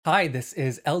Hi, this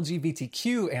is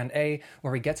LGBTQ&A,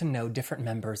 where we get to know different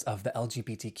members of the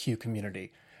LGBTQ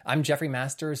community. I'm Jeffrey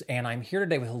Masters, and I'm here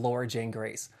today with Laura Jane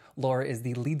Grace. Laura is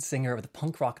the lead singer of the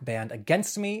punk rock band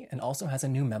Against Me, and also has a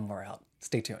new memoir out.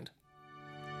 Stay tuned.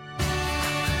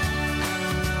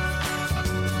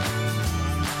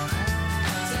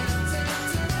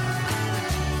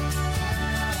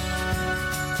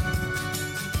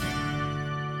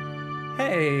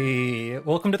 Hey,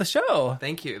 welcome to the show.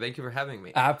 Thank you. Thank you for having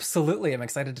me. Absolutely. I'm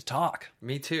excited to talk.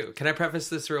 Me too. Can I preface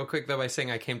this real quick, though, by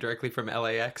saying I came directly from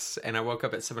LAX, and I woke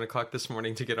up at 7 o'clock this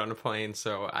morning to get on a plane,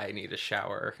 so I need a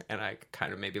shower, and I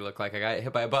kind of maybe look like I got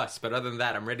hit by a bus. But other than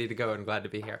that, I'm ready to go and glad to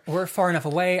be here. We're far enough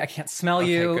away. I can't smell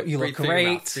you. Good. You Breathe look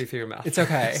great. Breathe through your mouth. It's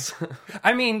okay.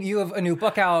 I mean, you have a new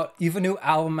book out. You have a new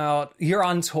album out. You're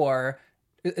on tour.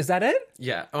 Is that it?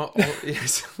 Yeah. Oh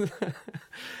yes.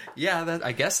 Yeah,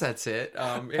 I guess that's it.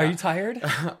 Yeah. Are you tired?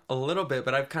 A little bit,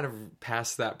 but I've kind of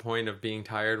passed that point of being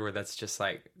tired where that's just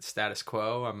like status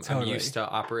quo. I'm used to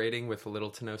operating with little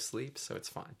to no sleep, so it's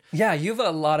fine. Yeah, you have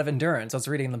a lot of endurance. I was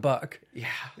reading the book.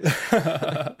 Yeah.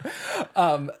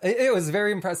 It was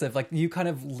very impressive. Like, you kind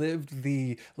of lived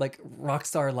the like rock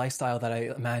star lifestyle that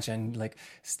I imagined, like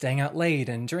staying out late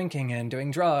and drinking and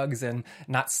doing drugs and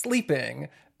not sleeping.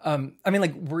 I mean,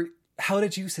 like, how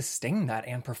did you sustain that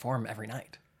and perform every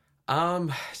night?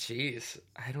 Geez,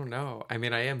 I don't know. I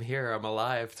mean, I am here. I'm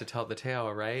alive to tell the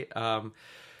tale, right?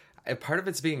 Part of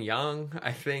it's being young,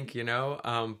 I think,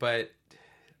 but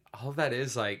all of that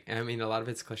is like, I mean, a lot of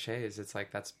it's cliches. It's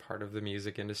like, that's part of the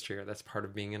music industry, or that's part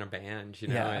of being in a band,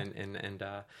 Yeah. and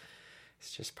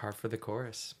it's just par for the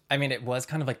course. I mean, it was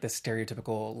kind of like the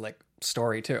stereotypical like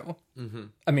story too. Mm-hmm.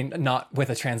 I mean, not with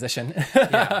a transition.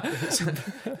 Yeah.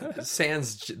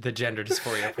 Sans the gender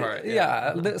dysphoria part.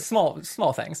 Yeah, the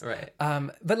small things. Right.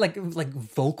 But like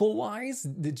vocal wise,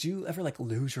 did you ever like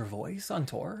lose your voice on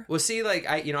tour? Well, see, like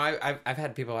I've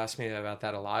had people ask me about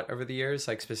that a lot over the years,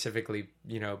 like specifically,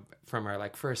 from our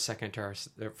like first record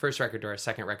to our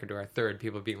second record to our third,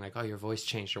 people being like, "Oh, your voice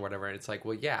changed" or whatever. And it's like,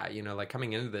 well, yeah, like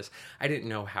coming into this, I didn't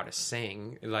know how to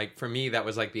sing. Like for me, that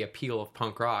was like the appeal of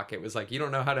punk rock. It was like, you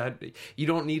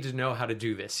don't need to know how to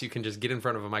do this. You can just get in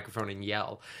front of a microphone and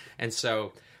yell. And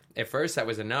so at first that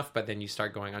was enough, but then you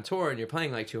start going on tour and you're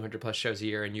playing like 200 plus shows a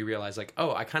year, and you realize like,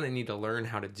 oh, I kind of need to learn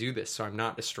how to do this so I'm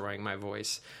not destroying my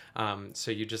voice.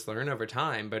 So you just learn over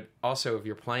time. But also, if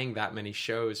you're playing that many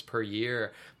shows per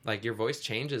year, like your voice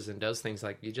changes and does things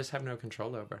like you just have no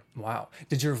control over. Wow.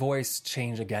 Did your voice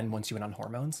change again once you went on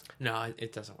hormones? No,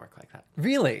 it doesn't work like that.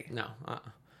 Really? No.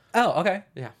 Oh, okay.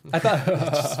 Yeah. I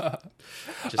thought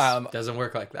just doesn't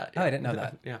work like that. Oh, I didn't know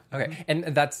that. Yeah. Okay. And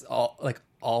that's all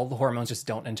the hormones just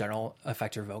don't in general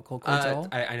affect your vocal cords at all?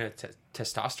 I know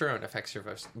testosterone affects your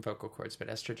vocal cords, but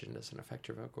estrogen doesn't affect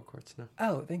your vocal cords, no.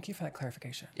 Oh, thank you for that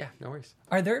clarification. Yeah, no worries.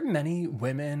 Are there many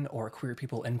women or queer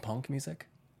people in punk music?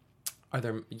 Are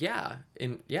there? Yeah.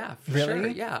 For Really? sure.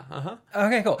 Yeah. Uh-huh.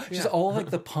 Okay, cool. Yeah. Just all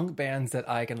like the punk bands that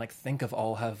I can like think of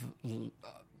all have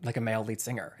like a male lead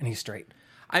singer, and he's straight.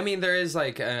 I mean, there is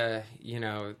like a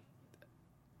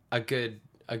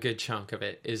good chunk of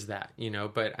it is that,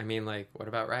 but I mean, like, what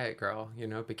about Riot Girl,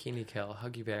 Bikini Kill,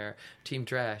 Huggy Bear, Team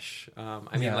Dresch?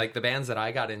 I mean, like the bands that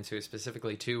I got into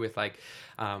specifically too with like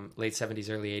late 70s,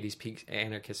 early 80s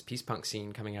anarchist peace punk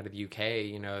scene coming out of the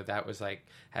UK, that was like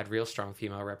had real strong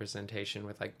female representation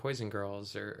with like Poison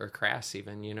Girls or Crass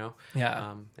even,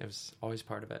 Yeah. It was always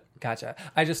part of it. Gotcha.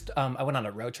 I just, I went on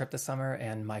a road trip this summer,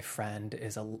 and my friend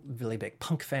is a really big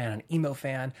punk fan, an emo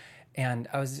fan, and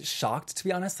I was shocked, to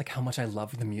be honest, like how much I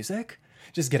loved the music,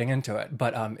 just getting into it.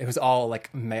 But it was all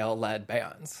like male-led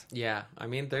bands. Yeah, I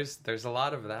mean, there's a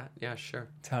lot of that. Yeah, sure.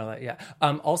 Totally, yeah.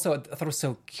 Also, I thought it was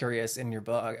so curious in your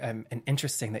book and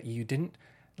interesting that you didn't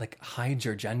like hide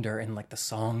your gender in like the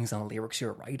songs and the lyrics you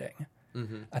were writing.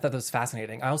 Mm-hmm. I thought that was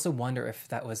fascinating. I also wonder if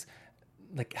that was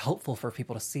like helpful for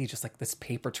people to see, just like this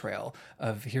paper trail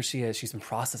of here she is, she's been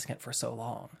processing it for so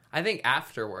long. I think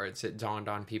afterwards it dawned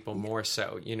on people more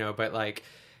so, but like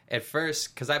at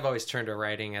first, because I've always turned to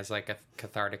writing as like a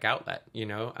cathartic outlet,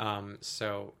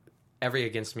 so every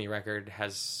Against Me record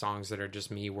has songs that are just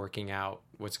me working out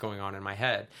what's going on in my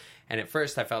head. And at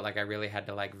first I felt like I really had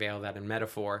to like veil that in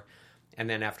metaphor. And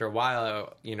then after a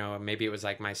while, maybe it was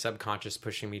like my subconscious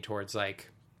pushing me towards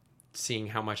like seeing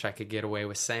how much I could get away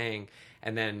with saying,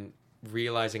 and then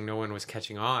realizing no one was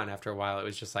catching on after a while. It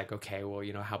was just like, okay, well,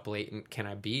 how blatant can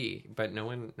I be? But no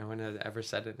one had ever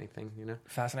said anything,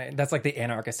 Fascinating. That's like the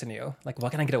anarchist in you. Like,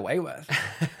 what can I get away with?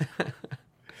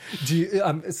 Do you,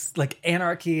 it's like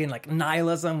anarchy and like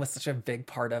nihilism was such a big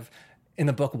part of in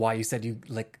the book why you said you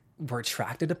like were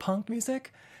attracted to punk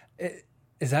music.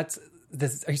 Is that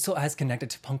are you still as connected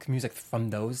to punk music from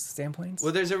those standpoints?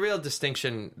 Well, there's a real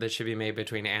distinction that should be made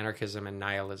between anarchism and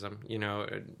nihilism. You know,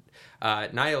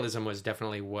 nihilism was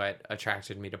definitely what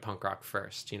attracted me to punk rock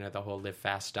first. You know, the whole live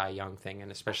fast, die young thing,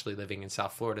 and especially living in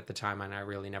South Florida at the time, and I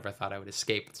really never thought I would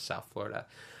escape South Florida.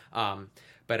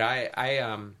 But I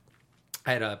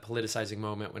had a politicizing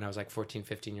moment when I was like 14,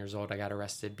 15 years old. I got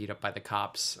arrested, beat up by the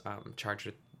cops, charged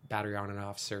with battery on an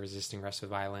officer, resisting arrest with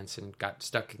violence, and got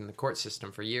stuck in the court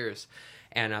system for years.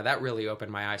 And that really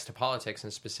opened my eyes to politics,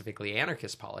 and specifically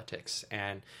anarchist politics.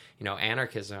 And, you know,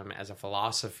 anarchism as a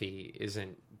philosophy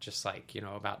isn't just like, you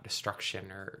know, about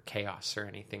destruction or chaos or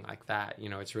anything like that. You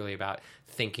know, it's really about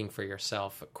thinking for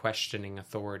yourself, questioning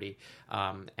authority,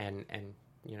 and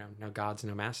you know, no gods,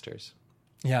 no masters.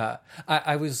 Yeah,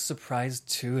 I was surprised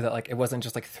too that like it wasn't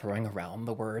just like throwing around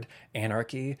the word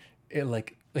anarchy. It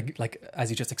like as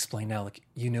you just explained now, like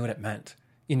you knew what it meant.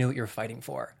 You knew what you were fighting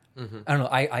for. Mm-hmm. I don't know.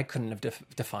 I couldn't have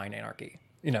defined anarchy,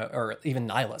 you know, or even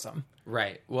nihilism.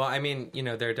 Right. Well, I mean, you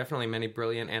know, there are definitely many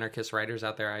brilliant anarchist writers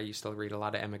out there. I used to read a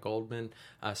lot of Emma Goldman,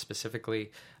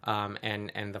 specifically,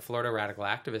 and the Florida radical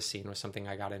activist scene was something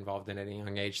I got involved in at a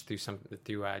young age through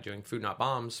doing Food Not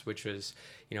Bombs, which was,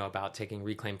 you know, about taking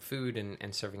reclaimed food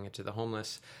and serving it to the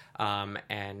homeless,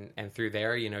 and through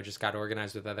there, you know, just got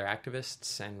organized with other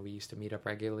activists, and we used to meet up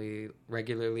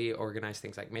regularly, organize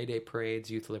things like May Day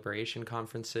parades, youth liberation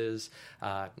conferences,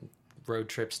 road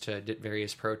trips to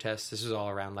various protests. This was all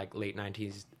around like late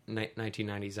 1990s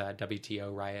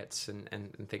WTO riots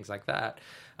and things like that.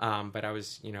 But I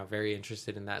was, you know, very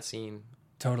interested in that scene.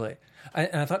 Totally.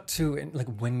 And I thought too, like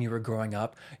when you were growing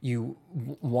up, you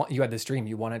had this dream.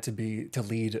 You wanted to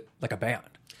lead like a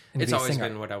band. It's always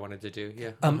been what I wanted to do.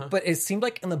 Yeah. But it seemed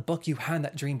like in the book you had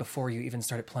that dream before you even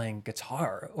started playing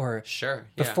guitar, or sure,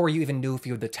 before you even knew if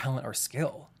you had the talent or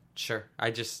skill. Sure.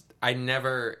 I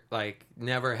never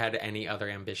had any other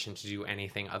ambition to do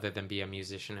anything other than be a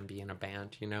musician and be in a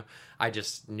band, you know? I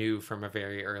just knew from a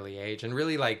very early age. And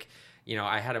really, like, you know,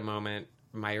 I had a moment,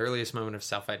 my earliest moment of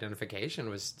self-identification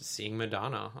was seeing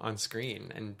Madonna on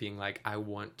screen and being like, I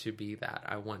want to be that.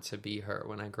 I want to be her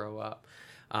when I grow up.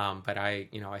 But I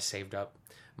saved up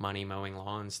money mowing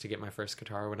lawns to get my first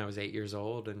guitar when I was 8 years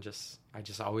old, and I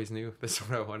just always knew this is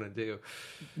what I want to do.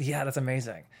 Yeah, that's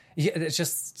amazing. Yeah,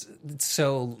 it's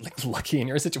so like lucky in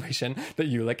your situation that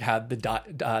you like had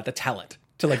the talent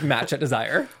to like match that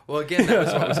desire. Well, again, that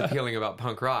was what was appealing about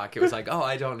punk rock. It was like, oh,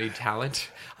 I don't need talent.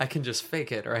 I can just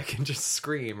fake it, or I can just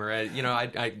scream, or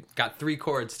I got 3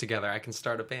 chords together. I can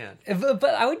start a band.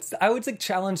 But I would like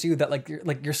challenge you that like your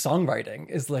songwriting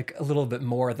is like a little bit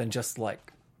more than just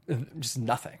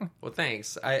nothing. Well,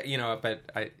 thanks. But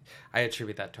I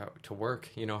attribute that to work,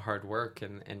 you know, hard work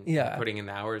and putting in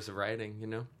the hours of writing, you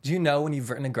know. Do you know when you've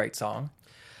written a great song?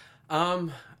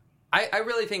 I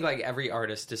really think like every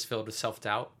artist is filled with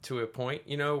self-doubt to a point,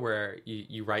 you know, where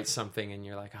you write something and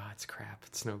you're like, oh, it's crap.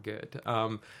 It's no good.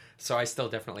 So I still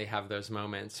definitely have those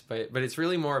moments, but it's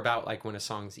really more about like when a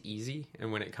song's easy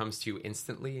and when it comes to you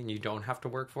instantly and you don't have to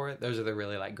work for it. Those are the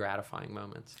really like gratifying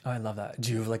moments. Oh, I love that.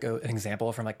 Do you have like an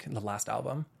example from like the last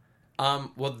album?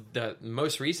 Well, the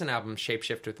most recent album,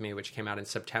 Shapeshift With Me, which came out in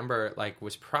September, like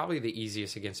was probably the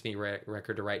easiest Against Me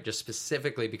record to write, just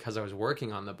specifically because I was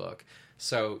working on the book.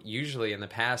 So usually in the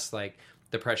past, like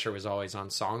the pressure was always on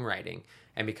songwriting,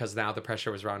 and because now the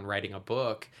pressure was around writing a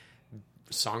book,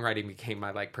 songwriting became my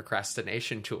like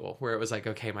procrastination tool, where it was like,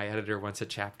 okay, my editor wants a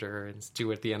chapter and it's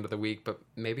due at the end of the week, but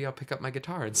maybe I'll pick up my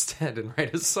guitar instead and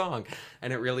write a song.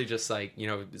 And it really just like, you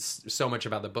know, so much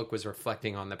about the book was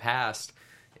reflecting on the past.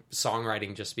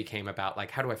 Songwriting just became about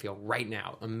like, how do I feel right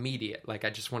now, immediate, like I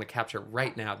just want to capture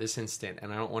right now, this instant,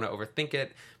 and I don't want to overthink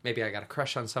it. Maybe I got a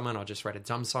crush on someone, I'll just write a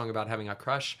dumb song about having a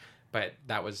crush. But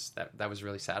that was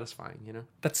really satisfying, you know.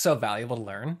 That's so valuable to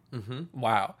learn. Mm-hmm.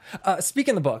 Wow.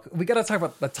 Speaking of the book, we got to talk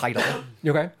about the title.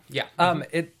 You okay? Yeah.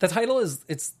 The title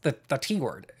it's the T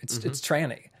word. It's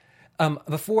tranny.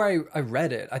 Before I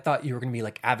read it, I thought you were going to be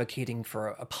like advocating for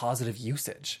a positive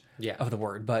usage of the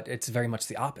word, but it's very much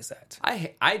the opposite.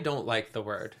 I don't like the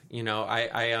word. You know,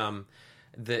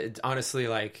 honestly,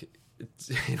 like,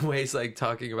 in ways like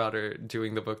talking about or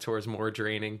doing the book tour is more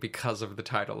draining because of the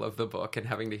title of the book and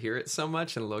having to hear it so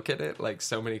much and look at it, like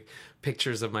so many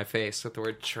pictures of my face with the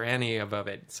word tranny above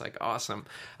it. It's like awesome.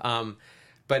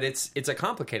 But it's a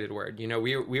complicated word. You know,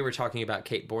 we were talking about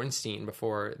Kate Bornstein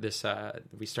before this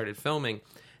we started filming,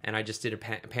 And I just did a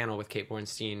panel with Kate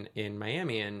Bornstein in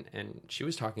Miami, and she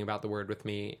was talking about the word with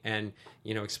me and,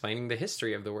 you know, explaining the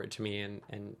history of the word to me.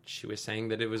 And she was saying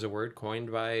that it was a word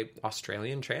coined by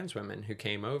Australian trans women who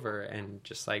came over, and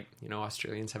just like, you know,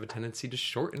 Australians have a tendency to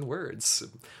shorten words.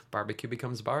 Barbecue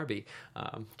becomes Barbie.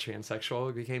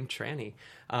 Transsexual became tranny.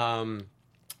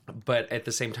 But at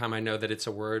the same time, I know that it's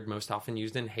a word most often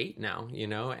used in hate now, you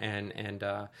know, and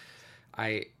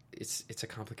it's a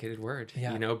complicated word,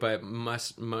 you know, but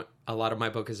a lot of my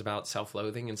book is about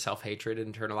self-loathing and self-hatred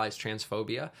and internalized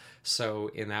transphobia. So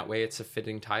in that way, it's a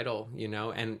fitting title, you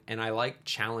know, and I like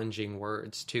challenging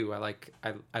words too. I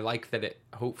like that it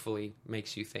hopefully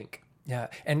makes you think. Yeah.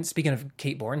 And speaking of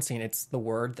Kate Bornstein, it's the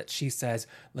word that she says,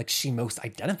 like, she most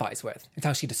identifies with. It's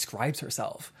how she describes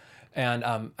herself. And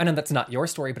I know that's not your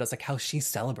story, but it's like how she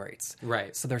celebrates.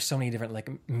 Right. So there's so many different like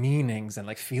meanings and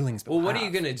like feelings. Well, what are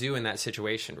you going to do in that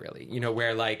situation, really? You know,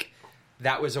 where like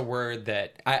that was a word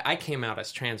that I came out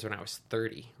as trans when I was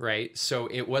 30, right? So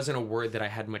it wasn't a word that I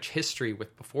had much history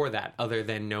with before that, other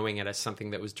than knowing it as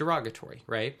something that was derogatory,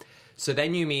 right? So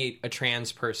then you meet a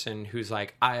trans person who's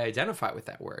like, I identify with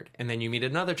that word. And then you meet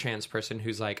another trans person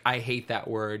who's like, I hate that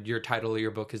word. Your title of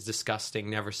your book is disgusting.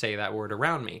 Never say that word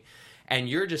around me. And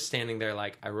you're just standing there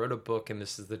like, I wrote a book and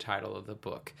this is the title of the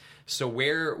book. So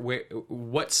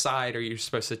what side are you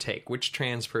supposed to take? Which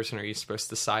trans person are you supposed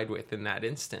to side with in that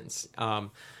instance?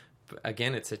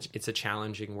 Again, it's a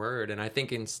challenging word. And I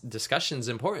think in discussion's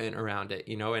important around it,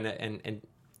 you know, and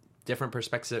different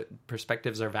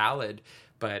perspectives are valid,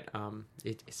 but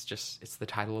it's the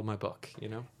title of my book, you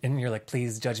know? And you're like,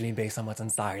 please judge me based on what's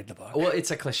inside the book. Well,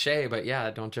 it's a cliche, but yeah,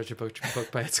 don't judge a book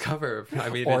by its cover. I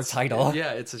mean, or title.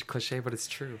 Yeah, it's a cliche, but it's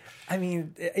true. I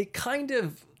mean, it kind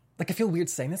of, like, I feel weird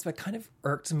saying this, but it kind of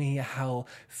irked me how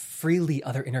freely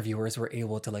other interviewers were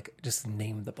able to, like, just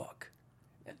name the book.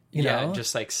 You know?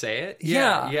 Just like say it.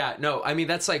 Yeah. No, I mean,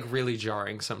 that's like really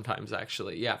jarring sometimes,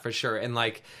 actually. Yeah, for sure. And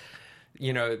like,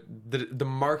 you know, the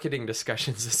marketing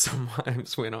discussions that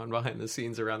sometimes went on behind the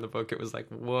scenes around the book, it was like,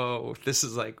 whoa, this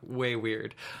is like way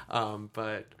weird.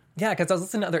 But yeah, because I was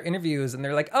listening to other interviews and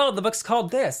they're like, oh, the book's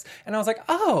called this. And I was like,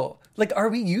 oh, like, are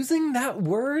we using that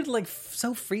word like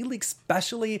so freely,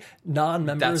 especially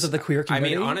non-members of the queer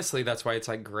community? I mean, honestly, that's why it's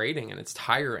like grating and it's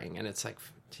tiring. And it's like,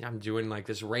 I'm doing like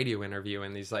this radio interview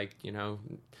and these like, you know,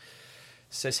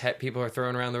 cis het people are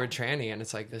throwing around the word tranny, and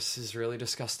it's like, this is really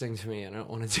disgusting to me and I don't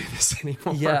want to do this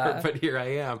anymore. Yeah. But here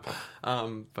I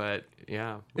am. But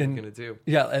yeah, what are you gonna do?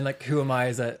 Yeah, and like, who am I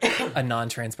as a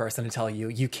non-trans person to tell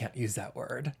you can't use that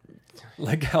word?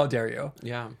 Like, how dare you?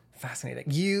 Yeah. Fascinating.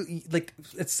 You like,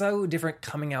 it's so different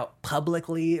coming out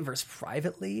publicly versus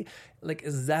privately. Like,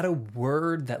 is that a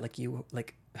word that like you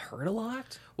like heard a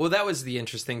lot? Well, that was the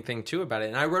interesting thing too about it.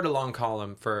 And I wrote a long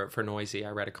column for Noisy. I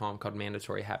read a column called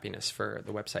Mandatory Happiness for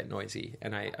the website Noisy,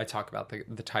 and I talk about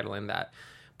the title in that.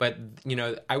 But, you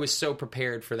know, I was so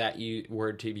prepared for that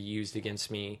word to be used against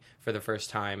me for the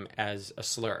first time as a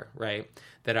slur, right?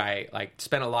 That I like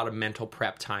spent a lot of mental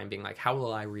prep time being like, how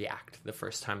will I react the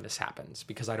first time this happens?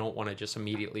 Because I don't want to just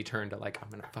immediately turn to like, I'm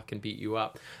going to fucking beat you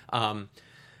up.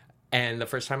 And the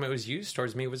first time it was used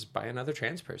towards me was by another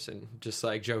trans person, just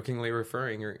like jokingly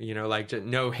referring, or, you know, like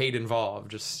no hate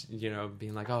involved, just, you know,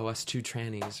 being like, oh, us two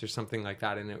trannies or something like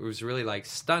that. And it was really like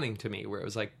stunning to me, where it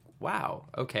was like, wow,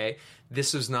 okay,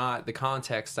 this was not the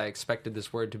context I expected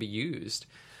this word to be used.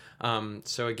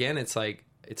 So again, it's like,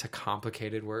 it's a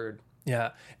complicated word.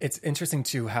 Yeah, it's interesting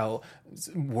too how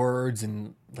words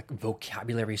and like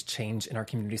vocabularies change in our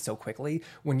community so quickly.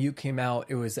 When you came out,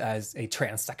 it was as a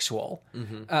transsexual.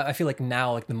 Mm-hmm. I feel like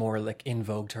now, like the more like in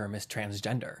vogue term is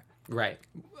transgender. Right.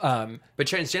 But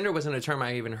transgender wasn't a term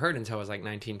I even heard until I was like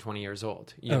 19, 20 years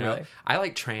old. You know, really? I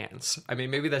like trans. I mean,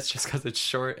 maybe that's just because it's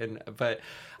short, but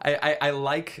I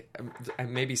like,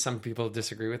 maybe some people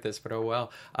disagree with this, but oh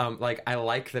well. Like, I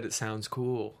like that it sounds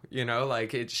cool, you know,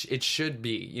 like it should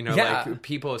be, you know, yeah. Like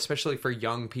people, especially for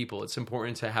young people, it's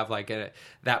important to have like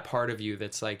that part of you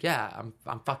that's like, yeah,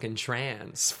 I'm fucking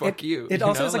trans. Fuck you. It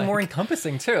also is like more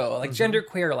encompassing too, like mm-hmm.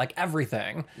 genderqueer, like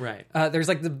everything. Right. There's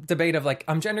like the debate of like,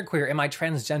 I'm genderqueer, am I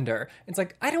transgender? It's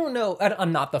like, I don't know.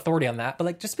 I'm not the authority on that, but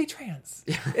like, just be trans.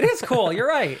 It is cool. You're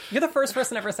right. You're the first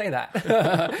person to ever say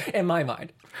that in my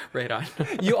mind. Right on.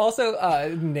 You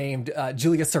also named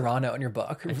Julia Serrano in your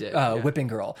book, I did, yeah. Whipping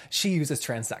Girl. She uses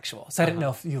transsexual. So I didn't know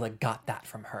if you like got that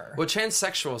from her. Well,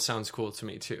 transsexual sounds cool to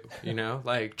me too, you know?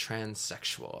 Like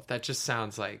transsexual. That just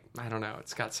sounds like, I don't know,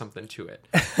 it's got something to it.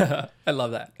 I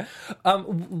love that.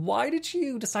 Why did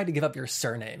you decide to give up your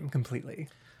surname completely?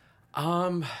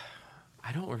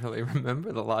 I don't really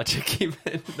remember the logic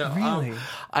even. No, really?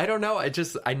 I don't know.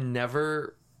 I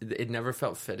never it never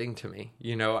felt fitting to me.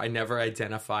 You know, I never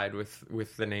identified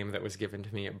with the name that was given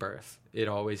to me at birth. It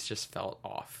always just felt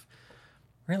off.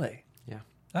 Really? Yeah.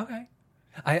 Okay.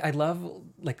 I love,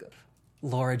 like,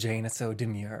 Laura Jane is so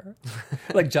demure.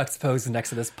 Like, juxtaposed next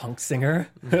to this punk singer.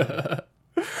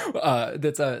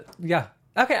 That's a, yeah.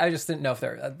 Okay, I just didn't know if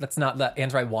that's not the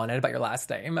answer I wanted about your last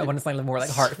name. I wanted something more, like,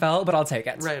 heartfelt, but I'll take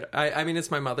it. Right. I mean,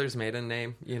 it's my mother's maiden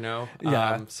name, you know?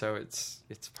 Yeah. So it's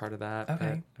part of that.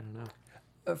 Okay. But I don't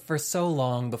know. For so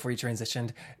long before you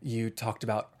transitioned, you talked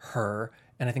about her,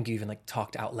 and I think you even, like,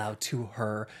 talked out loud to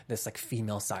her, this, like,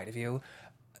 female side of you.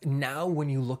 Now, when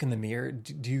you look in the mirror,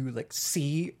 do you, like,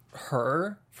 see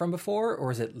her from before,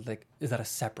 or is that a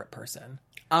separate person?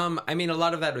 I mean, a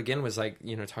lot of that, again, was like,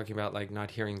 you know, talking about like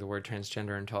not hearing the word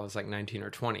transgender until I was like 19 or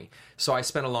 20. So I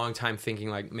spent a long time thinking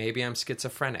like, maybe I'm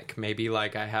schizophrenic. Maybe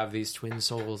like I have these twin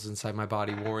souls inside my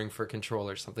body warring for control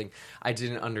or something. I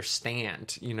didn't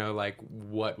understand, you know, like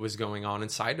what was going on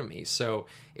inside of me. So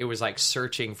it was like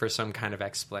searching for some kind of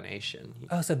explanation.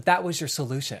 Oh, so that was your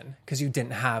solution because you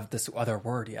didn't have this other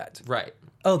word yet. Right.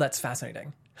 Oh, that's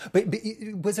fascinating. But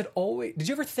was it always... Did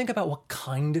you ever think about what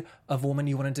kind of woman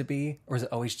you wanted to be? Or is it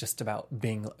always just about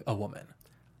being a woman?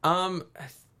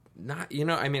 Not, you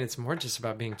know, I mean, it's more just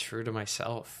about being true to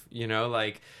myself, you know?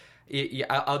 Like,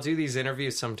 I'll do these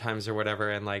interviews sometimes or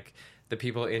whatever, and, like, the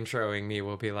people introing me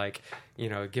will be like, you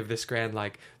know, give this grand,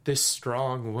 like, this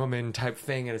strong woman type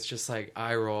thing, and it's just like,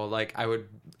 eye roll. Like, I would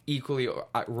equally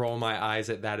roll my eyes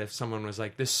at that if someone was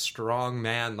like, this strong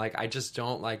man. Like, I just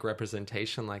don't like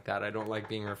representation like that. I don't like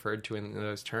being referred to in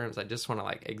those terms. I just want to,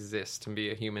 like, exist and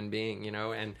be a human being, you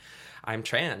know? And I'm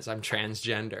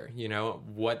transgender, you know?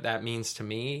 What that means to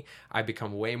me, I've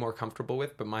become way more comfortable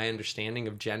with, but my understanding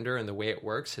of gender and the way it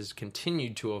works has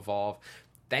continued to evolve,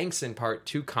 thanks in part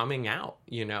to coming out,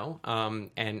 you know,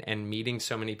 and meeting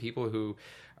so many people who,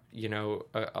 you know,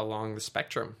 along the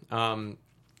spectrum,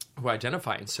 who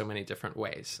identify in so many different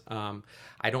ways.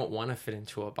 I don't want to fit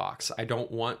into a box. I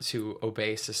don't want to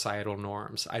obey societal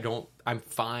norms. I'm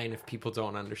fine if people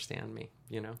don't understand me,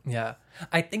 you know? Yeah.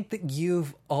 I think that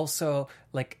you've also,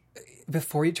 like,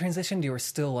 before you transitioned, you were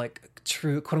still, like,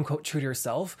 true, quote unquote, true to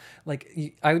yourself.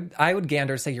 Like, I would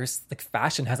gander say your, like,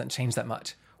 fashion hasn't changed that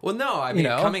much. Well, no, I mean, You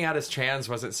know? coming out as trans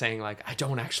wasn't saying, like, I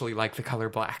don't actually like the color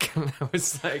black. I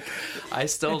was like, I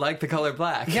still like the color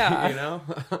black, Yeah. you know?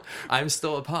 I'm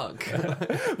still a punk.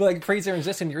 But, like,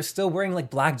 pre-transition, you're still wearing, like,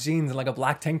 black jeans and, like, a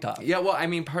black tank top. Yeah, well, I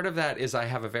mean, part of that is I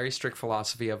have a very strict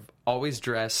philosophy of always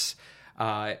dress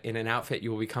in an outfit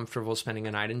you will be comfortable spending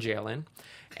a night in jail in.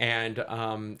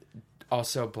 And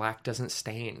also, black doesn't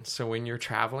stain. So when you're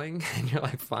traveling and you're,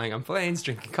 like, flying on planes,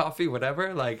 drinking coffee,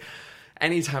 whatever, like...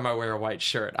 Anytime I wear a white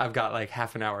shirt, I've got like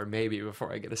half an hour maybe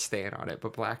before I get a stain on it,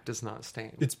 but black does not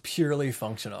stain. It's purely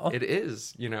functional. It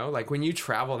is, you know, like when you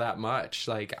travel that much,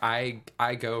 like I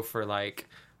go for like,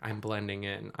 I'm blending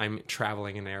in, I'm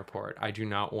traveling in an airport. I do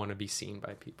not want to be seen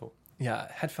by people. Yeah,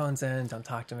 headphones in, don't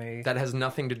talk to me. That has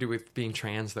nothing to do with being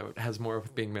trans, though. It has more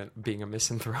with being a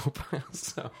misanthrope.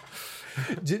 So,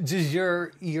 Does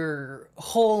your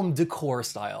whole decor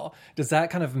style, does that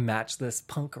kind of match this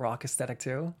punk rock aesthetic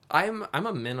too? I'm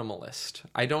a minimalist.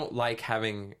 I don't like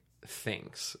having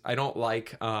things. I don't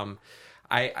like I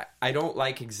don't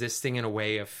like existing in a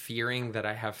way of fearing that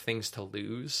I have things to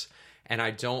lose, and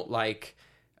I don't like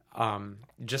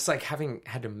just like having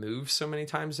had to move so many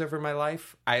times over my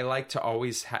life. I like to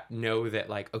always know that,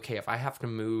 like, okay, if I have to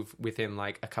move within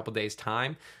like a couple days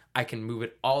time, I can move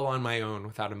it all on my own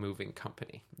without a moving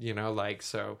company, you know, like,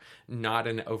 so not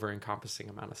an over encompassing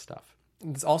amount of stuff.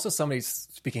 There's also somebody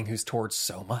speaking who's toured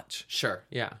so much. Sure.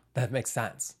 Yeah. That makes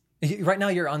sense. Right now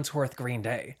you're on tour with Green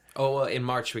Day. Oh, well, in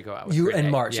March we go out with Green In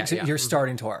Day. March. Yeah, So yeah. you're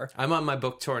starting tour. I'm on my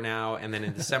book tour now, and then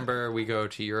in December we go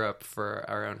to Europe for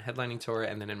our own headlining tour,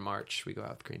 and then in March we go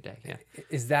out with Green Day. Yeah.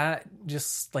 Is that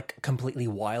just like completely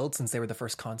wild since they were the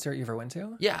first concert you ever went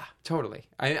to? Yeah, totally.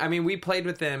 I mean, we played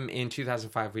with them in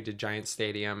 2005. We did Giant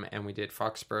Stadium, and we did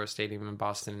Foxborough Stadium in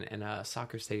Boston, and a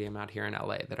soccer stadium out here in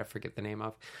LA that I forget the name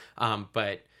of.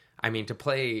 But I mean, to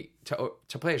play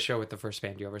a show with the first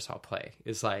band you ever saw play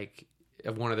is like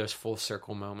one of those full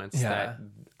circle moments that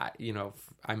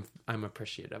I'm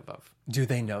appreciative of. Do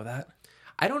they know that?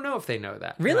 I don't know if they know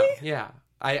that. Really? No. Yeah.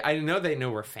 I know they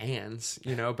know we're fans,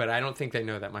 you know, but I don't think they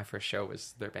know that my first show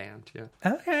was their band. Yeah.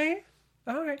 Okay.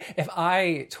 All right. If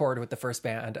I toured with the first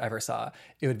band I ever saw,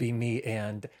 it would be me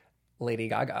and Lady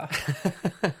Gaga.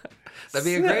 That'd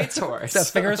be a great tour. So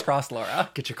fingers crossed, Laura.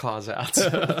 Get your claws out.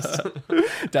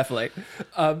 Definitely.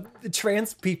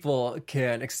 Trans people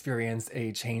can experience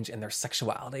a change in their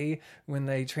sexuality when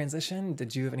they transition.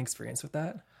 Did you have any experience with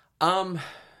that?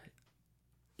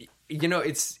 you know,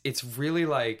 it's really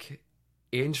like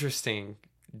interesting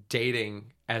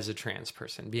dating as a trans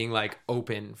person, being like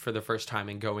open for the first time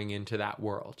and going into that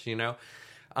world, you know?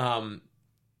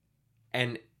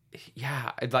 And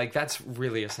yeah, like that's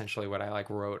really essentially what I like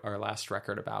wrote our last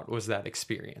record about, was that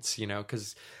experience, you know,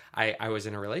 because I was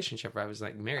in a relationship where I was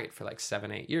like married for like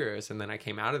 7-8 years, and then I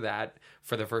came out of that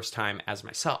for the first time as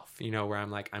myself, you know, where I'm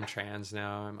like, I'm trans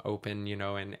now, I'm open, you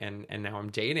know, and now I'm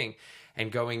dating, and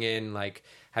going in, like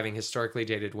having historically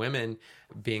dated women,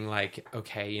 being like,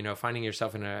 okay, you know, finding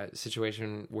yourself in a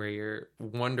situation where you're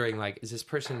wondering, like, is this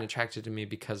person attracted to me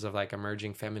because of like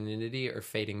emerging femininity or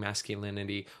fading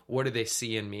masculinity? What do they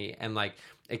see in me? And like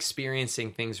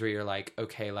experiencing things where you're like,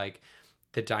 okay, like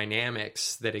the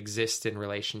dynamics that exist in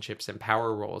relationships and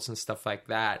power roles and stuff like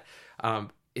that.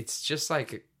 It's just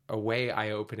like a way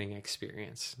eye-opening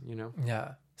experience, you know?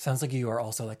 Yeah. Sounds like you are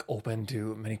also like open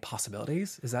to many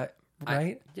possibilities. Is that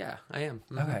right? Yeah, I am.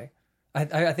 Mm-hmm. Okay.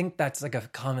 I think that's like a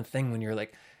common thing when you're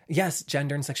like, yes,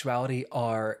 gender and sexuality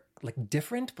are like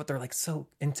different, but they're like so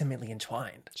intimately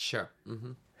entwined. Sure.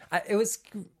 Mm-hmm. It was,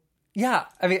 yeah.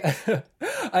 I mean,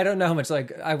 I don't know how much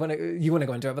like you want to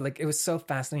go into it, but like it was so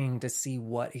fascinating to see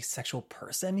what a sexual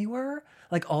person you were,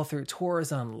 like all through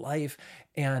tours on life,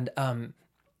 and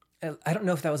I don't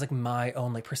know if that was like my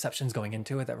own like perceptions going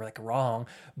into it that were like wrong,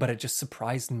 but it just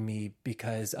surprised me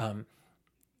because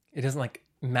it doesn't like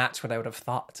match what I would have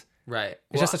thought. Right.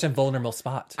 It's just such a vulnerable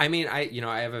spot. I mean,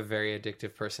 I have a very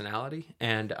addictive personality,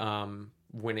 and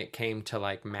when it came to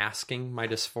like masking my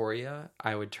dysphoria,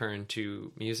 I would turn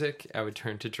to music, I would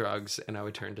turn to drugs, and I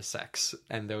would turn to sex,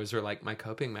 and those were like my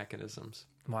coping mechanisms.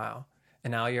 Wow.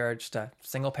 And now you're just a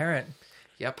single parent.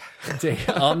 Yep.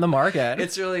 On the market.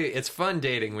 It's fun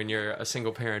dating when you're a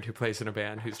single parent who plays in a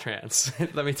band who's trans.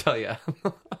 Let me tell you.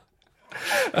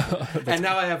 And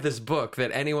now I have this book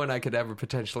that anyone I could ever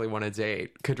potentially want to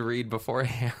date could read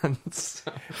beforehand.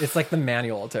 So. It's like the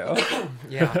manual too.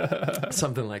 Yeah,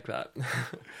 something like that.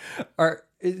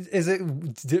 Does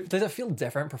it feel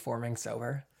different performing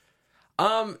sober?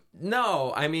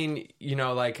 No, I mean, you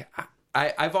know, like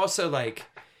I've also like,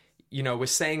 you know, with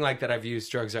saying like that I've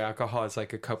used drugs or alcohol as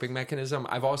like a coping mechanism,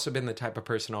 I've also been the type of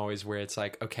person always where it's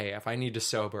like, okay, if I need to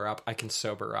sober up, I can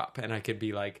sober up, and I could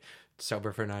be like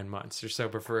sober for 9 months or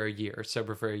sober for a year or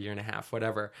sober for a year and a half,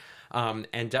 whatever.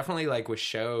 And definitely like with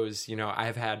shows, you know,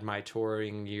 I've had my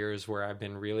touring years where I've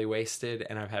been really wasted,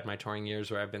 and I've had my touring years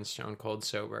where I've been stone cold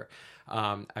sober.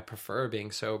 I prefer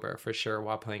being sober for sure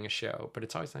while playing a show, but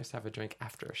it's always nice to have a drink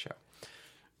after a show.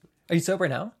 Are you sober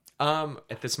now?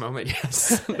 At this moment,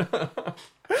 yes.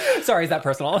 Sorry, is that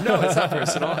personal? No, it's not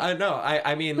personal.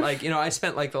 I mean, like, you know, I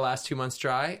spent like the last 2 months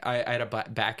dry. I had a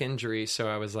back injury, so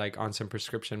I was like on some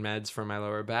prescription meds for my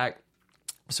lower back.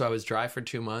 So I was dry for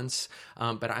 2 months.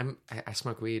 But I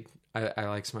smoke weed. I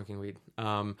like smoking weed.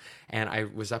 And I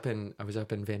was up in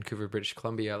Vancouver, British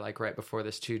Columbia, like right before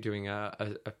this too, doing a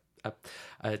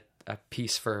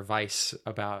piece for Vice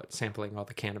about sampling all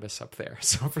the cannabis up there.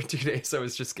 So for 2 days I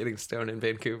was just getting stoned in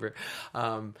Vancouver.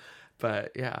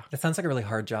 But yeah. That sounds like a really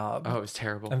hard job. Oh, it was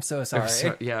terrible. I'm so sorry.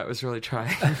 It was really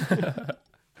trying.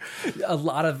 A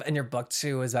lot of in your book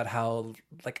too is about how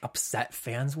like upset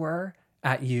fans were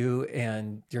at you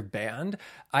and your band.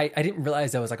 I didn't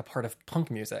realize that was like a part of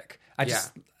punk music.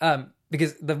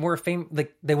 Because the more fame,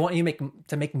 like they want you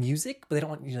to make music, but they don't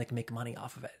want you to like make money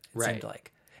off of it. It seemed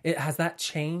like. Has that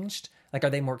changed? Like, are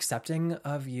they more accepting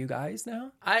of you guys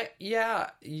now?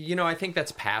 You know, I think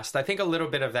that's past. I think a little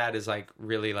bit of that is like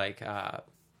really like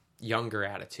younger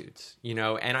attitudes, you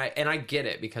know, and I get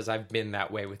it because I've been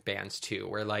that way with bands too,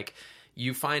 where like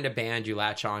you find a band, you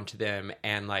latch on to them,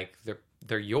 and like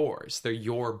they're yours, they're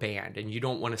your band, and you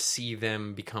don't want to see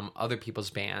them become other people's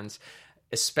bands,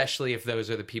 especially if those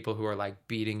are the people who are like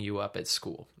beating you up at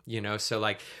school, you know. So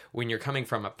like when you're coming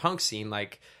from a punk scene,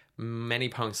 like many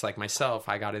punks like myself,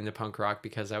 I got into punk rock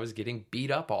because I was getting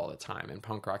beat up all the time, and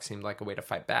punk rock seemed like a way to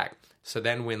fight back. So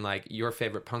then when like your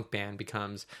favorite punk band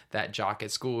becomes that jock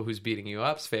at school who's beating you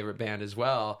up's favorite band as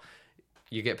well,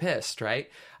 you get pissed, right?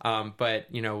 But,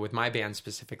 you know, with my band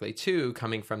specifically too,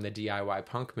 coming from the DIY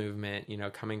punk movement, you know,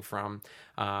 coming from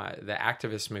the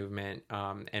activist movement,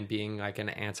 and being like an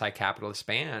anti-capitalist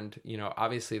band, you know,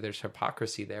 obviously there's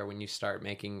hypocrisy there when you start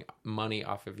making money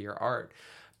off of your art.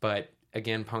 But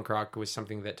again, punk rock was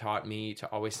something that taught me to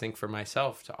always think for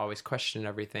myself, to always question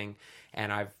everything.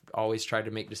 And I've always tried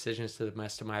to make decisions to the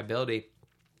best of my ability.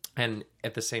 And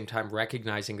at the same time,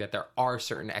 recognizing that there are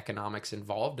certain economics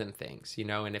involved in things, you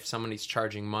know, and if somebody's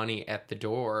charging money at the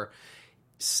door,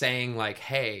 saying like,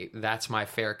 hey, that's my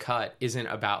fair cut isn't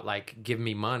about like, give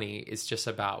me money. It's just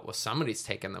about, well, somebody's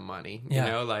taking the money, you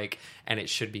know, like, and it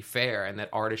should be fair, and that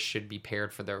artists should be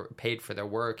paid for their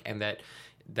work, and that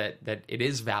it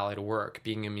is valid work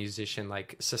being a musician.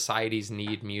 Like, societies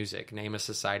need music. Name a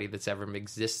society that's ever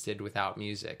existed without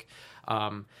music.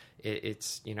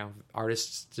 It's, you know,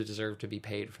 artists deserve to be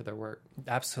paid for their work.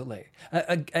 Absolutely.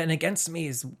 And Against Me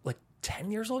is like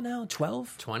 10 years old now?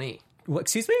 12? 20. What,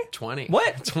 excuse me? 20.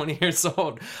 What? 20 years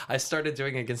old. I started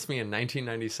doing Against Me in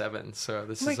 1997, so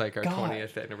this is like our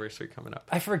 20th anniversary coming up.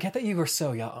 I forget that you were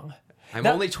so young. I'm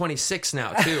only 26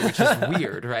 now, too, which is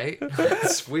weird, right?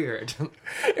 It's weird.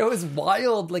 It was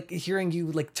wild, like, hearing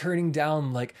you, like, turning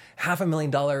down, like,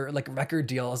 $500,000, like, record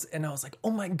deals, and I was like, oh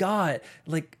my God,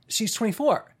 like, she's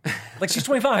 24. Like, she's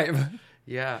 25.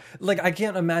 Yeah. Like, I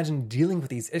can't imagine dealing with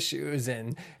these issues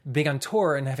and being on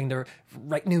tour and having to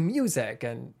write new music,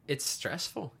 and it's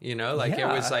stressful, you know? Like, it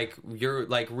was like, you're,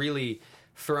 like, really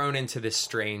thrown into this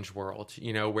strange world,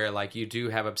 you know, where like you do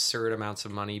have absurd amounts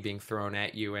of money being thrown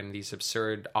at you and these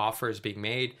absurd offers being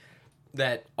made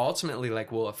that ultimately like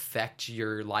will affect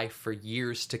your life for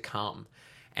years to come.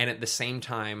 And at the same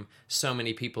time, so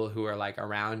many people who are like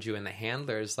around you and the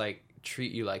handlers like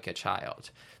treat you like a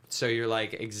child. So you're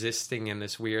like existing in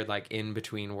this weird like in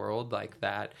between world like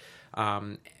that.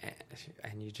 And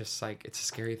you just like, it's a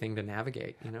scary thing to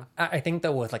navigate, you know? I think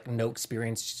that with like no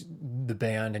experience, the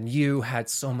band, and you had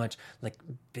so much like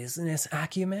business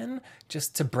acumen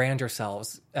just to brand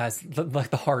yourselves as like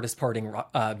the hardest partying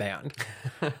band,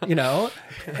 you know?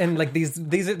 And like these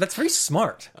that's very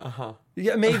smart.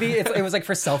 Yeah, maybe it was like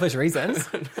for selfish reasons.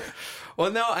 Well,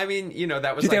 no, I mean, you know,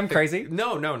 that was Do you like think I'm crazy?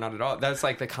 No, not at all. That's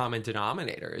like the common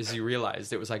denominator, is you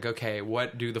realized it was like, okay,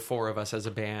 what do the four of us as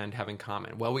a band have in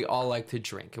common? Well, we all like to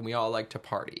drink and we all like to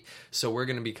party. So we're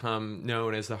going to become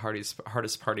known as the hardest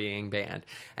partying band.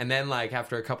 And then like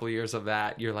after a couple of years of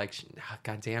that, you're like,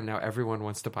 God damn, now everyone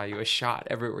wants to buy you a shot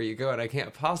everywhere you go, and I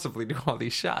can't possibly do all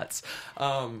these shots.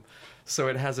 So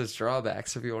it has its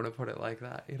drawbacks, if you want to put it like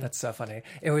that. You know? That's so funny.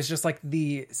 It was just like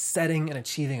the setting and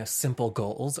achieving of simple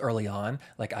goals early on.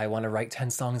 Like, I want to write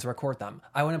 10 songs, record them.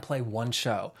 I want to play one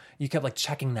show. You kept like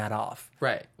checking that off.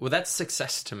 Right. Well, that's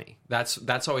success to me.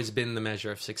 That's always been the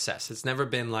measure of success. It's never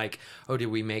been like, oh, did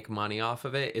we make money off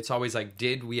of it? It's always like,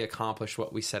 did we accomplish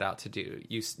what we set out to do?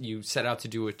 You set out to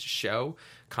do a show,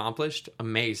 accomplished,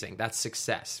 amazing. That's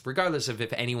success. Regardless of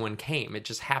if anyone came, it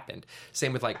just happened.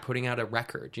 Same with like putting out a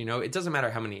record. You know, it doesn't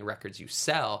matter how many records you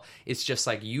sell. It's just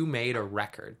like you made a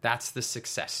record. That's the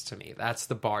success to me. That's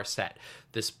the bar set.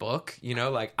 This book, you know,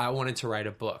 like I wanted to write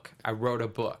a book. I wrote a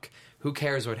book. Who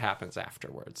cares what happens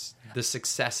afterwards? The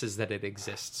success is that it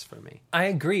exists for me. I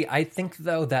agree. I think,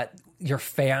 though, that your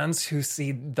fans who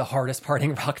see the hardest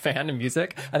partying rock band in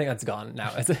music, I think that's gone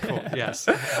now. Cool. Yes.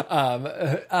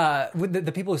 With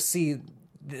the people who see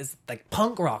this, like,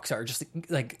 punk rock star just,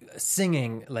 like,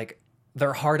 singing, like,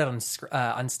 they're hard out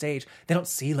on stage. They don't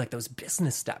see, like, those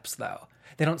business steps, though.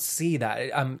 They don't see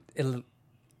that.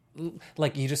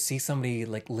 Like, you just see somebody,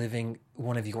 like, living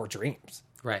one of your dreams.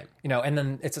 Right. You know, and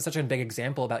then it's such a big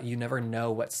example about you never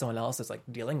know what someone else is like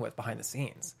dealing with behind the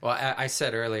scenes. Well, I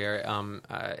said earlier,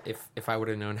 if I would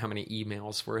have known how many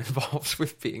emails were involved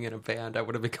with being in a band, I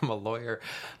would have become a lawyer.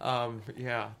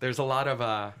 Yeah, there's a lot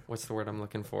of, what's the word I'm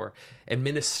looking for?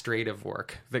 Administrative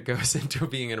work that goes into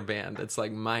being in a band. It's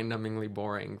like mind-numbingly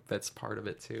boring. That's part of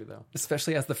it too, though.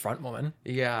 Especially as the front woman.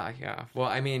 Yeah. Well,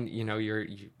 I mean, you know,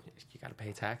 you got to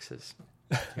pay taxes.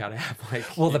 You gotta have like,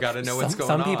 well, you gotta know what's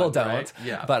going on. Some people don't, right?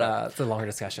 Yeah, but it's a longer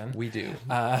discussion. We do.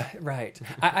 Right.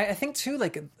 I think too,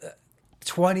 like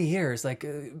 20 years, like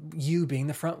you being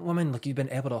the front woman, like you've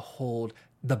been able to hold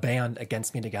the band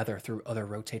Against Me together through other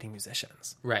rotating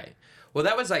musicians. Right. Well,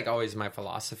 that was like always my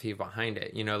philosophy behind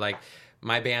it. You know, like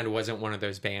my band wasn't one of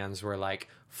those bands where like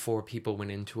 4 people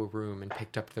went into a room and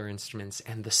picked up their instruments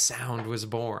and the sound was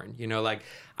born. You know, like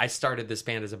I started this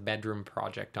band as a bedroom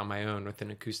project on my own with an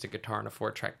acoustic guitar and a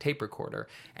 4-track tape recorder.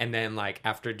 And then like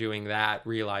after doing that,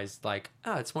 realized like,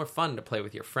 oh, it's more fun to play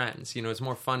with your friends. You know, it's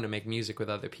more fun to make music with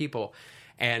other people.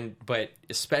 But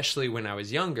especially when I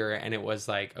was younger and it was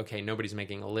like, okay, nobody's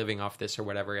making a living off this or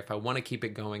whatever. If I want to keep it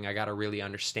going, I got to really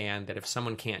understand that if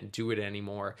someone can't do it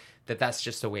anymore, that's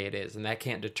just the way it is. And that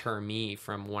can't deter me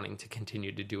from wanting to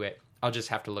continue to do it. I'll just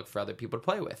have to look for other people to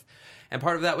play with. And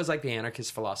part of that was like the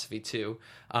anarchist philosophy too.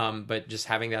 But just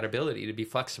having that ability to be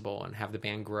flexible and have the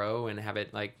band grow and have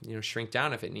it like, you know, shrink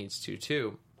down if it needs to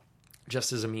too,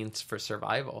 just as a means for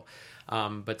survival.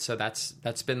 But so that's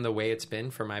been the way it's been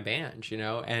for my band, you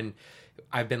know, and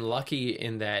I've been lucky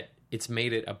in that it's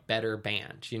made it a better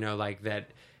band, you know, like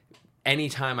that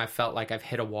anytime I felt like I've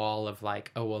hit a wall of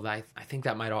like, oh, well, I think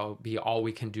that might all be all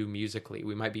we can do musically.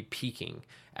 We might be peaking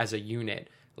as a unit.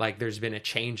 Like there's been a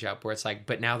change up where it's like,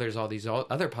 but now there's all these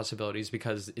other possibilities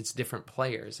because it's different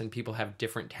players and people have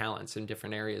different talents in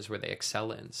different areas where they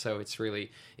excel in. So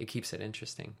it keeps it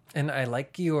interesting. And I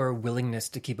like your willingness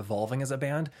to keep evolving as a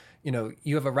band. You know,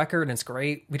 you have a record and it's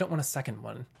great. We don't want a second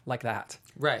one like that.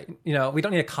 Right. You know, we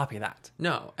don't need to copy that.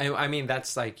 No. I mean,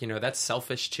 that's like, you know, that's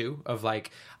selfish too, of like,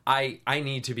 I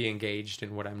need to be engaged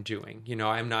in what I'm doing. You know,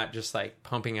 I'm not just like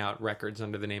pumping out records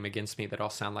under the name Against Me that all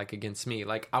sound like Against Me.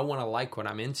 Like I want to like what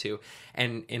I'm into.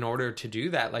 And in order to do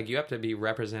that, like you have to be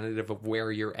representative of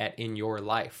where you're at in your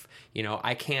life. You know,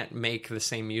 I can't make the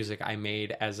same music I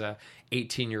made as a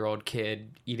 18-year-old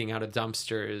kid eating out of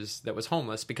dumpsters that was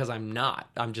homeless because I'm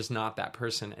just not that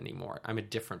person anymore. I'm a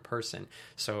different person.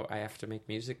 So I have to make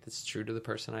music that's true to the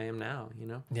person I am now, you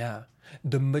know? Yeah.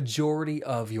 The majority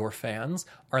of your fans,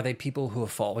 are they people who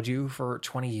have followed you for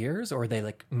 20 years or are they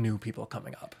like new people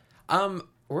coming up?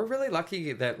 We're really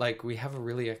lucky that like we have a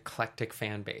really eclectic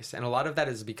fan base. And a lot of that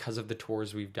is because of the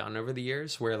tours we've done over the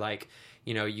years where like,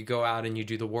 you know, you go out and you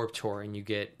do the Warped Tour and you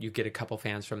get a couple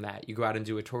fans from that. You go out and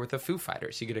do a tour with the Foo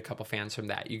Fighters, you get a couple fans from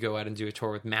that. You go out and do a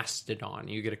tour with Mastodon,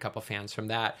 you get a couple fans from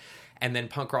that. And then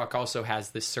punk rock also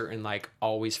has this certain like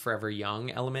always forever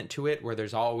young element to it where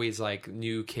there's always like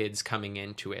new kids coming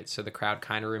into it. So the crowd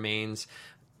kind of remains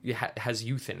has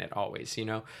youth in it always, you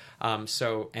know?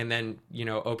 So, and then, you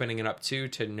know, opening it up too,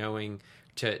 to knowing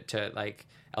to like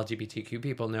LGBTQ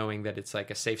people knowing that it's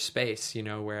like a safe space, you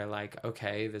know, where like,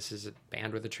 okay, this is a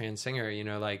band with a trans singer, you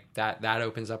know, like that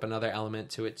opens up another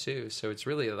element to it too. So it's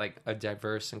really like a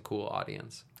diverse and cool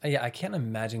audience. Yeah. I can't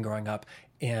imagine growing up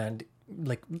and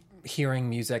like hearing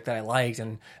music that I liked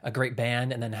and a great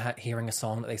band and then hearing a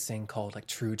song that they sing called like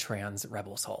True Trans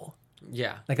Rebel Soul.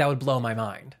 Yeah. Like that would blow my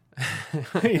mind.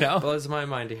 You know, blows my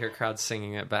mind to hear crowds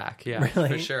singing it back. Yeah, really?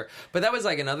 For sure. But that was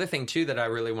like another thing too that I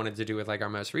really wanted to do with like our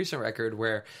most recent record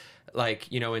where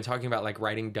like, you know, in talking about like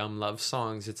writing dumb love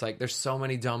songs, it's like there's so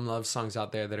many dumb love songs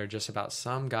out there that are just about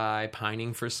some guy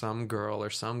pining for some girl or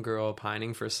some girl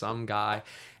pining for some guy.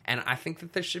 And I think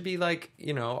that there should be like,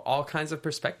 you know, all kinds of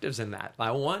perspectives in that.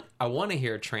 I want to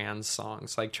hear trans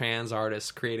songs, like trans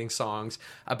artists creating songs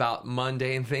about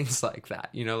mundane things like that,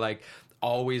 you know, like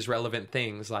always relevant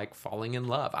things like falling in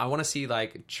love. I want to see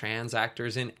like trans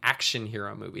actors in action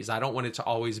hero movies. I don't want it to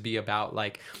always be about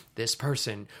like this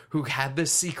person who had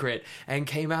this secret and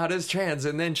came out as trans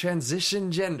and then transitioned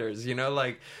genders, you know,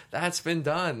 like that's been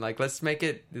done. Like let's make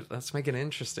it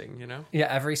interesting, you know? Yeah,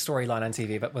 every storyline on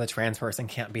TV but with a trans person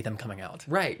can't be them coming out.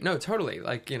 Right. No, totally.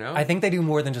 Like, you know, I think they do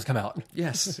more than just come out.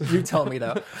 Yes. You tell me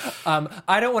though.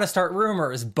 I don't want to start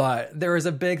rumors, but there is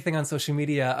a big thing on social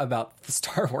media about the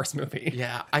Star Wars movie.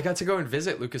 Yeah, I got to go and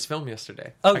visit Lucasfilm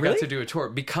yesterday. Oh, I really? got to do a tour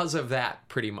because of that,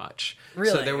 pretty much.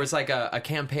 Really? So there was like a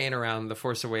campaign around The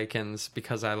Force Awakens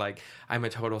because I'm a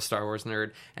total Star Wars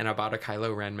nerd, and I bought a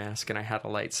Kylo Ren mask and I had a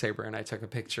lightsaber and I took a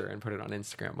picture and put it on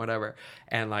Instagram, whatever.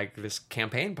 And like this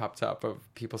campaign popped up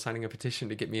of people signing a petition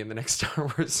to get me in the next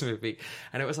Star Wars movie,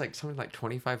 and it was like something like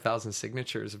 25,000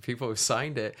 signatures of people who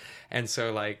signed it. And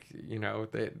so like, you know,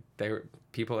 they were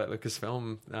people at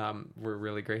Lucasfilm were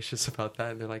really gracious about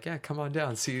that, and they're like, yeah, come on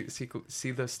down, see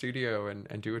the studio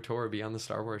and do a tour, be on the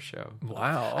Star Wars show.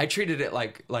 Wow. I treated it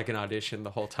like an audition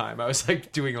the whole time. I was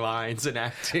like doing lines and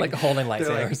acting, like holding lightsabers.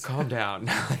 They're like, calm down.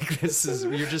 Like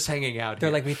you're just hanging out They're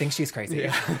here. like, we think she's crazy.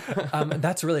 Yeah.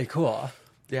 That's really cool.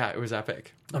 Yeah, it was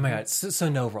epic. Oh my God. So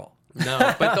no role.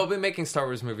 No, but they'll be making Star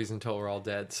Wars movies until we're all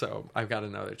dead, so I've got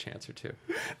another chance or two.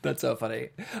 That's so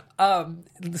funny.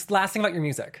 This last thing about your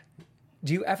music.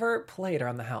 Do you ever play it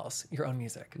around the house, your own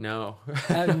music? No.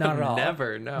 Not at all?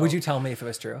 Never, no. Would you tell me if it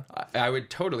was true? I would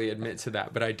totally admit to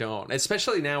that, but I don't.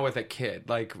 Especially now with a kid.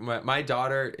 Like, my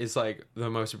daughter is, like,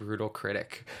 the most brutal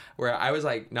critic. Where I was,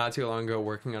 like, not too long ago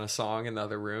working on a song in the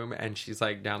other room, and she's,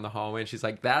 like, down the hallway, and she's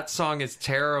like, that song is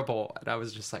terrible. And I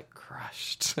was just, like,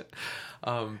 crushed.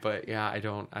 But, yeah, I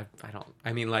don't.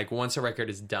 I mean, like, once a record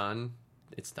is done,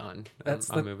 it's done.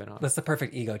 I'm moving on. That's the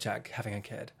perfect ego check, having a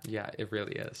kid. Yeah, it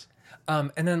really is.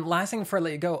 And then last thing before I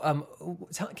let you go,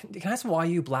 can I ask why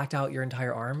you blacked out your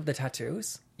entire arm, the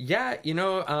tattoos? Yeah, you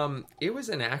know, it was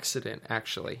an accident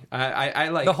actually. I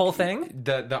like the whole thing,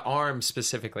 the arm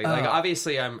specifically. Like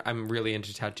obviously, I'm really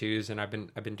into tattoos, and I've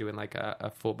been doing like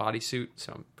a full bodysuit,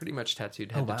 so I'm pretty much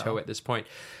tattooed head to toe at this point.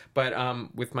 But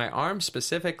with my arm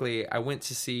specifically, I went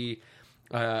to see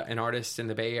an artist in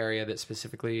the Bay Area that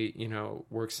specifically, you know,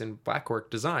 works in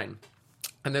blackwork design.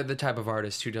 And they're the type of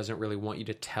artist who doesn't really want you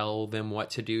to tell them what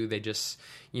to do. They just,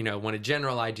 want a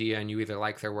general idea, and you either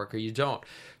like their work or you don't.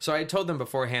 So I told them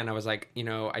beforehand, I was like,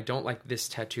 I don't like this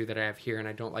tattoo that I have here, and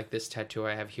I don't like this tattoo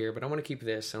I have here, but I want to keep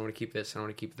this, I want to keep this, and I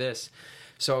want to keep this.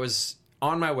 So I was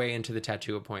on my way into the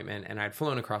tattoo appointment, and I'd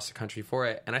flown across the country for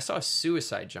it, and I saw a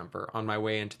suicide jumper on my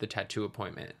way into the tattoo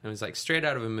appointment. It was like straight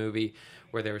out of a movie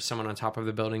where there was someone on top of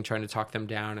the building trying to talk them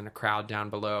down and a crowd down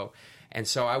below. And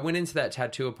so I went into that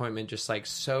tattoo appointment just like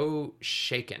so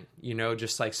shaken,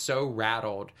 just like so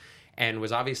rattled, and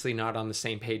was obviously not on the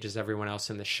same page as everyone else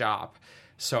in the shop.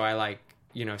 So I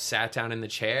sat down in the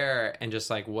chair and just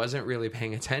like wasn't really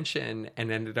paying attention,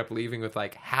 and ended up leaving with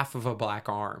like half of a black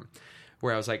arm,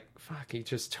 where I was like, fuck, he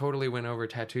just totally went over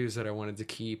tattoos that I wanted to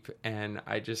keep. And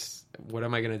what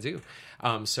am I going to do?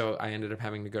 So I ended up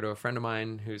having to go to a friend of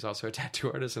mine who's also a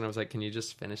tattoo artist. And I was like, can you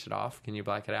just finish it off? Can you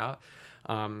black it out?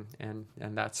 And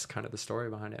that's kind of the story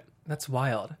behind it. That's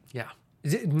wild. Yeah.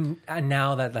 And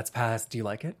now that that's passed, do you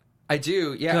like it? I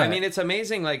do. Yeah. Good. I mean, it's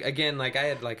amazing. Like, again, like I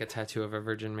had like a tattoo of a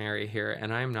Virgin Mary here,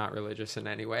 and I'm not religious in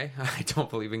any way. I don't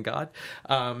believe in God.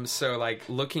 So like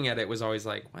looking at it was always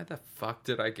like, why the fuck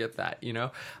did I get that?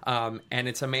 And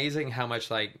it's amazing how much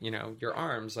like, your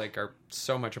arms like are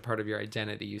so much a part of your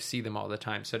identity. You see them all the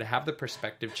time. So to have the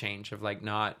perspective change of like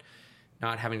not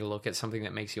having to look at something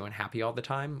that makes you unhappy all the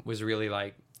time was really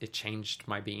like, it changed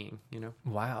my being,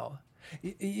 Wow.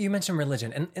 You mentioned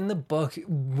religion, and in the book,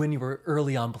 when you were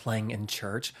early on playing in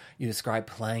church, you described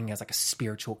playing as like a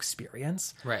spiritual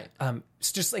experience. Right. So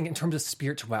just like in terms of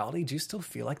spirituality, do you still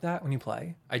feel like that when you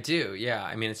play? I do. Yeah.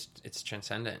 I mean, it's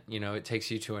transcendent. It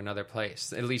takes you to another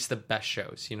place. At least the best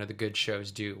shows, the good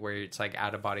shows do, where it's like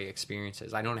out of body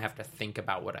experiences. I don't have to think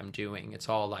about what I'm doing. It's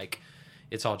all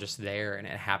just there, and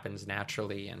it happens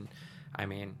naturally. And I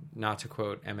mean, not to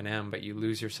quote Eminem, but you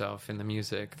lose yourself in the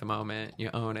music the moment you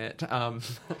own it.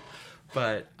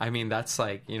 But I mean, that's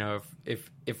like, if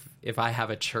I have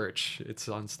a church, it's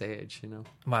on stage,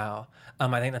 Wow.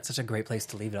 I think that's such a great place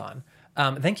to leave it on.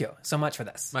 Thank you so much for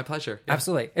this. My pleasure. Yeah.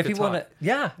 Absolutely. If Good you want to,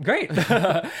 yeah, great.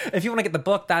 If you want to get the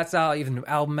book, that's out, even the new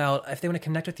album out. If they want to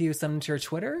connect with you, send them to your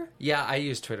Twitter. Yeah, I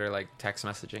use Twitter, like text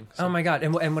messaging. So. Oh my God.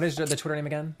 And what is the Twitter name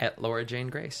again? At Laura Jane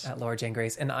Grace. At Laura Jane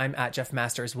Grace. And I'm at Jeff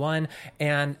Masters 1.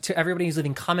 And to everybody who's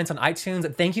leaving comments on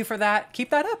iTunes, thank you for that. Keep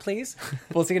that up, please.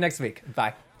 We'll see you next week.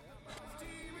 Bye.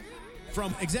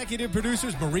 From executive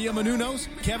producers Maria Menounos,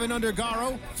 Kevin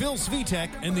Undergaro, Phil Svitek,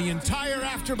 and the entire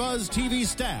AfterBuzz TV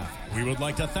staff, we would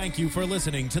like to thank you for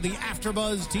listening to the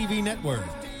AfterBuzz TV network.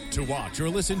 To watch or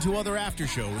listen to other after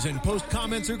shows and post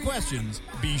comments or questions,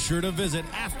 be sure to visit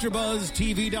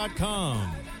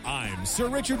AfterBuzzTV.com. I'm Sir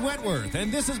Richard Wentworth,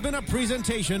 and this has been a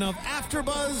presentation of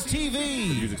AfterBuzz TV.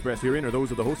 The views expressed herein are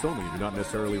those of the host only and do not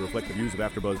necessarily reflect the views of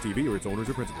AfterBuzz TV or its owners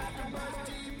or principals.